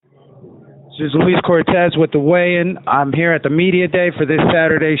This is Luis Cortes with the weigh-in. I'm here at the media day for this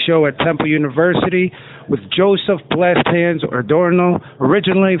Saturday show at Temple University with Joseph Blessed Hands Adorno,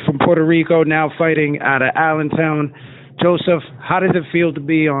 originally from Puerto Rico, now fighting out of Allentown. Joseph, how does it feel to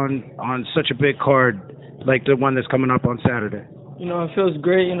be on such a big card like the one that's coming up on Saturday? You know, it feels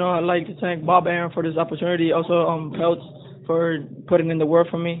great. You know, I'd like to thank Bob Aaron for this opportunity. Also, Peltz for putting in the work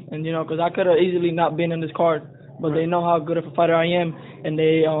for me. And, you know, because I could have easily not been in this card, but they know how good of a fighter I am, and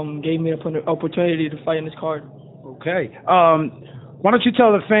they gave me the opportunity to fight in this card. Okay. Why don't you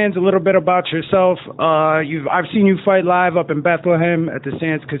tell the fans a little bit about yourself? I've seen you fight live up in Bethlehem at the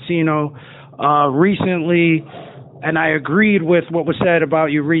Sands Casino recently, and I agreed with what was said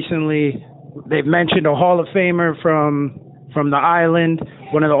about you recently. They've mentioned a Hall of Famer from the island,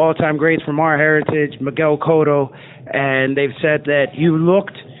 one of the all-time greats from our heritage, Miguel Cotto, and they've said that you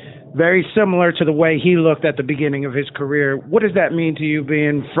looked very similar to the way he looked at the beginning of his career. What does that mean to you,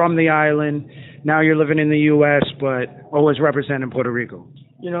 being from the island? Now you're living in the U.S., but always representing Puerto Rico.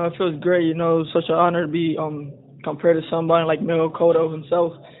 You know, it feels great. You know, such an honor to be compared to somebody like Miguel Cotto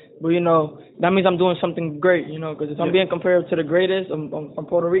himself. But, you know, that means I'm doing something great, you know, because if I'm being compared to the greatest from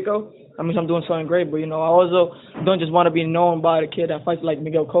Puerto Rico, that means I'm doing something great. But, you know, I also don't just want to be known by the kid that fights like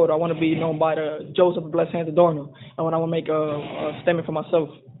Miguel Cotto. I want to be known by the Joseph Blessed Hands Adorno. And when I want to make a statement for myself.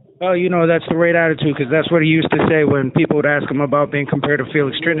 Well, you know, that's the right attitude, because that's what he used to say when people would ask him about being compared to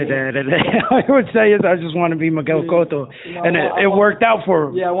Felix Trinidad. And I would say, I just want to be Miguel Cotto. You know, and it worked out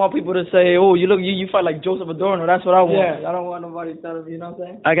for him. Yeah, I want people to say, oh, you fight like Joseph Adorno. That's what I want. Yeah. I don't want nobody telling me, you know what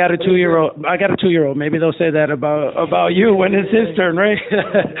I'm saying? I got a two-year-old. Maybe they'll say that about you when it's his turn, right?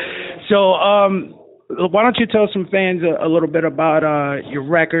 So why don't you tell some fans a little bit about your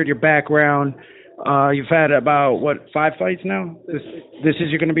record, your background? You've had about, 5 fights now? This is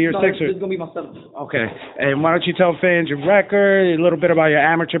going to be your sixth? This is going to be my seventh. Okay. And why don't you tell fans your record, a little bit about your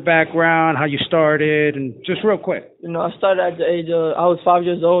amateur background, how you started, and just real quick. You know, I started at the age of, I was 5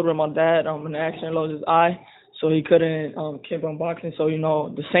 years old when my dad in an accident lost his eye, so he couldn't keep on boxing. So, you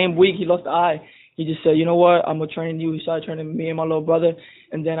know, the same week he lost the eye, he just said, you know what, I'm going to train you. He started training me and my little brother.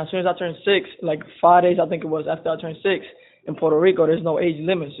 And then as soon as I turned 6, like 5 days I think it was after I turned 6, in Puerto Rico, there's no age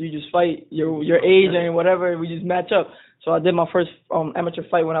limit, so you just fight your age and whatever, we just match up. So I did my first amateur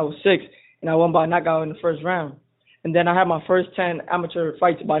fight when I was 6, and I won by knockout in the first round. And then I had my first 10 amateur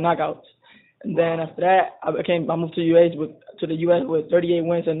fights by knockouts. And then after that, I moved to the U.S. with 38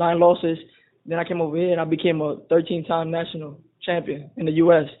 wins and 9 losses. Then I came over here and I became a 13-time national champion in the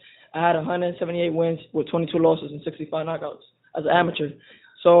U.S. I had 178 wins with 22 losses and 65 knockouts as an amateur.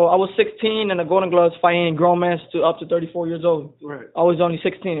 So I was 16 in the Golden Gloves fighting grown men up to 34 years old. Right. I was only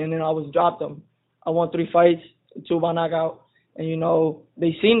 16, and then I was dropped them. I won 3 fights, 2 by knockout, and you know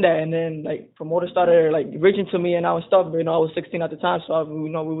they seen that, and then like promoters started like reaching to me, and I was stuck. But you know I was 16 at the time, so we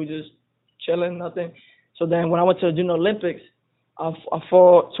were just chilling, nothing. So then when I went to the Junior Olympics, I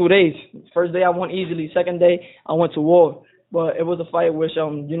fought 2 days. First day I won easily. Second day I went to war. But it was a fight which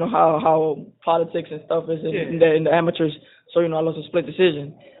you know how politics and stuff is in the amateurs. So, you know, I lost a split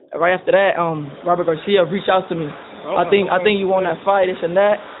decision. Right after that, Robert Garcia reached out to me. I think you won that fight, this and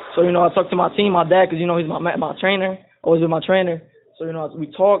that. So, you know, I talked to my team, my dad, because, you know, he's my trainer. I was with my trainer. So, you know,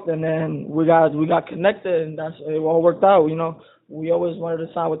 we talked, and then we got connected, and it all worked out. You know, we always wanted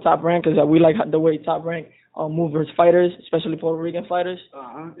to sign with Top Rank because we like the way Top Rank moves fighters, especially Puerto Rican fighters.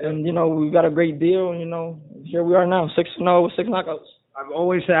 And, you know, we got a great deal, and, you know, here we are now, 6-0 with 6 knockouts. I've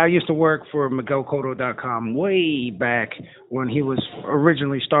always said I used to work for MiguelCotto.com way back when he was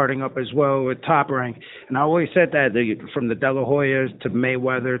originally starting up as well with Top Rank. And I always said that from the De La Hoyas to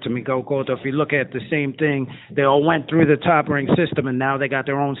Mayweather to Miguel Cotto, if you look at the same thing, they all went through the Top Rank system, and now they got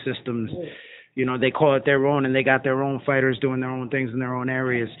their own systems. You know, they call it their own, and they got their own fighters doing their own things in their own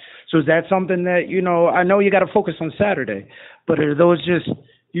areas. So is that something that, you know, I know you got to focus on Saturday, but are those just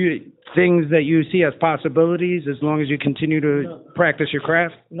things that you see as possibilities as long as you continue to practice your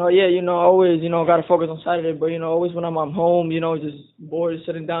craft? No, yeah, you know, always, you know, got to focus on Saturday, but, you know, always when I'm home, you know, just bored,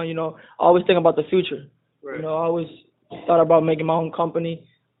 sitting down, you know, I always think about the future. Right. You know, I always thought about making my own company.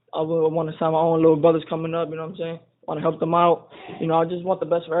 I would want to sign my own little brothers coming up, you know what I'm saying? I want to help them out. You know, I just want the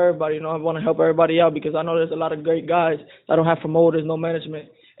best for everybody. You know, I want to help everybody out because I know there's a lot of great guys that don't have promoters, no management,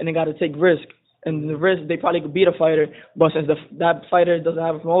 and they got to take risk. And the risk, they probably could beat a fighter, but since that fighter doesn't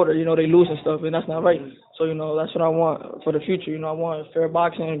have a promoter, you know, they lose and stuff, and that's not right. So, you know, that's what I want for the future. You know, I want fair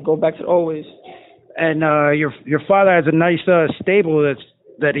boxing and go back to the old ways. And your father has a nice stable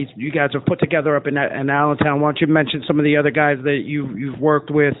that you guys have put together up in Allentown. Why don't you mention some of the other guys that you've worked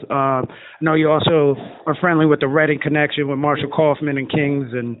with? I know you also are friendly with the Reading connection with Marshall Kaufman and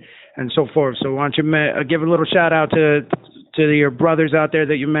Kings and so forth. So why don't you give a little shout out to to your brothers out there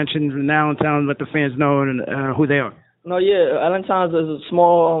that you mentioned in Allentown, let the fans know and who they are. No, yeah, Allentown is a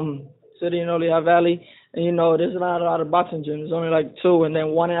small city in the Lehigh Valley, and there's not a lot of boxing gyms. There's only like two, and then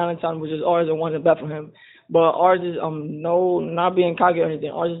one in Allentown, which is ours, and one in Bethlehem. But ours is not being cocky or anything.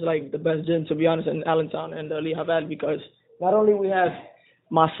 Ours is like the best gym, to be honest, in Allentown and the Lehigh Valley, because not only we have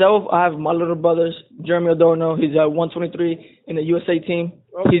myself, I have my little brothers, Jeremy Adorno. He's at 123 in the USA team.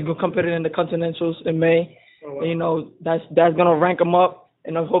 He's gonna compete in the Continentals in May. Oh, wow. And, that's gonna rank him up,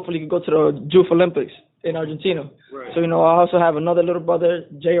 and hopefully he can go to the Youth Olympics in Argentina. Right. So I also have another little brother,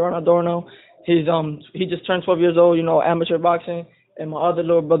 J.R. Adorno. He just turned 12 years old. Amateur boxing, and my other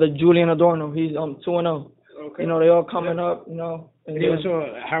little brother, Julian Adorno. He's 2-0. Okay. They all coming up. And he also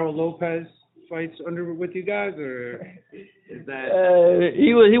Harold Lopez fights with you guys, or is that?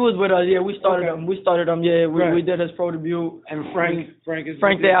 He was with us. Yeah, we started him. Yeah, we did his pro debut. And Frank is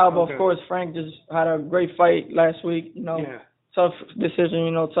Frank De Alba, of course. Frank just had a great fight last week. Yeah. Tough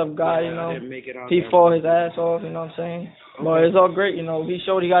decision. Tough guy. Didn't make it out he fought his ass off. You know what I'm saying? Okay. But it's all great. He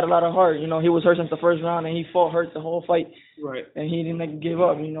showed he got a lot of heart. He was hurt since the first round, and he fought hurt the whole fight. Right. And he didn't give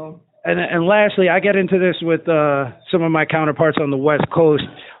up. And lastly, I get into this with some of my counterparts on the West Coast,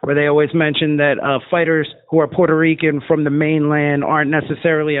 where they always mention that fighters who are Puerto Rican from the mainland aren't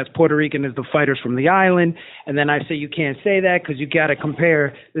necessarily as Puerto Rican as the fighters from the island. And then I say you can't say that because you got to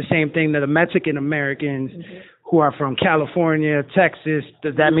compare the same thing to the Mexican Americans who are from California, Texas.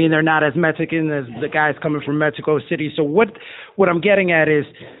 Does that mean they're not as Mexican as the guys coming from Mexico City? So what I'm getting at is,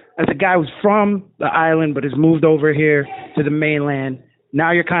 as a guy who's from the island but has moved over here to the mainland,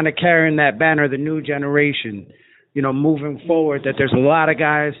 now you're kind of carrying that banner, the new generation, moving forward, that there's a lot of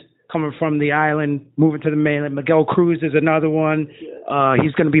guys coming from the island, moving to the mainland. Miguel Cruz is another one.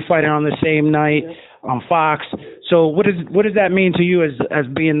 He's going to be fighting on the same night on Fox. So what does that mean to you as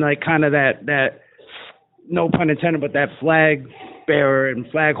being like kind of that no pun intended, but that flag bearer and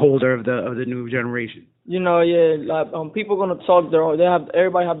flag holder of the new generation? People gonna talk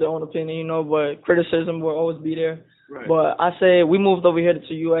everybody have their own opinion, but criticism will always be there. Right. But I say we moved over here to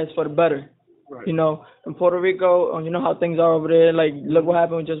the U.S. for the better. Right. In Puerto Rico, how things are over there. Like, look what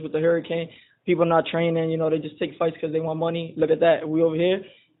happened just with the hurricane. People not training. They just take fights because they want money. Look at that. We over here.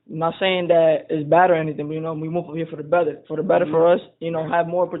 I'm not saying that it's bad or anything, but we moved over here for the better. For the better for us. Have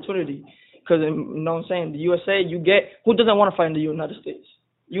more opportunity. Because what I'm saying, the USA, who doesn't want to fight in the United States?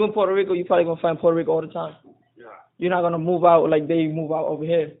 You in Puerto Rico, you probably gonna fight in Puerto Rico all the time. Yeah. You're not gonna move out like they move out over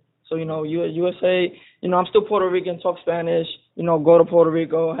here. So, USA, I'm still Puerto Rican, talk Spanish, go to Puerto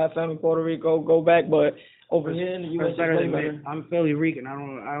Rico, have family in Puerto Rico, go back, but over here in the U.S. better. I'm Philly Rican.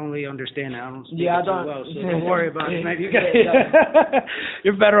 I only understand that. I don't speak I it don't. So well, so don't worry about it, man.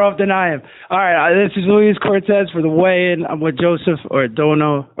 You're better off than I am. All right, this is Luis Cortes for the weigh-in. I'm with Joseph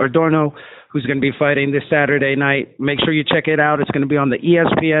Adorno, who's going to be fighting this Saturday night. Make sure you check it out. It's going to be on the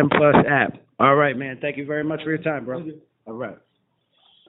ESPN Plus app. All right, man. Thank you very much for your time, bro. All right.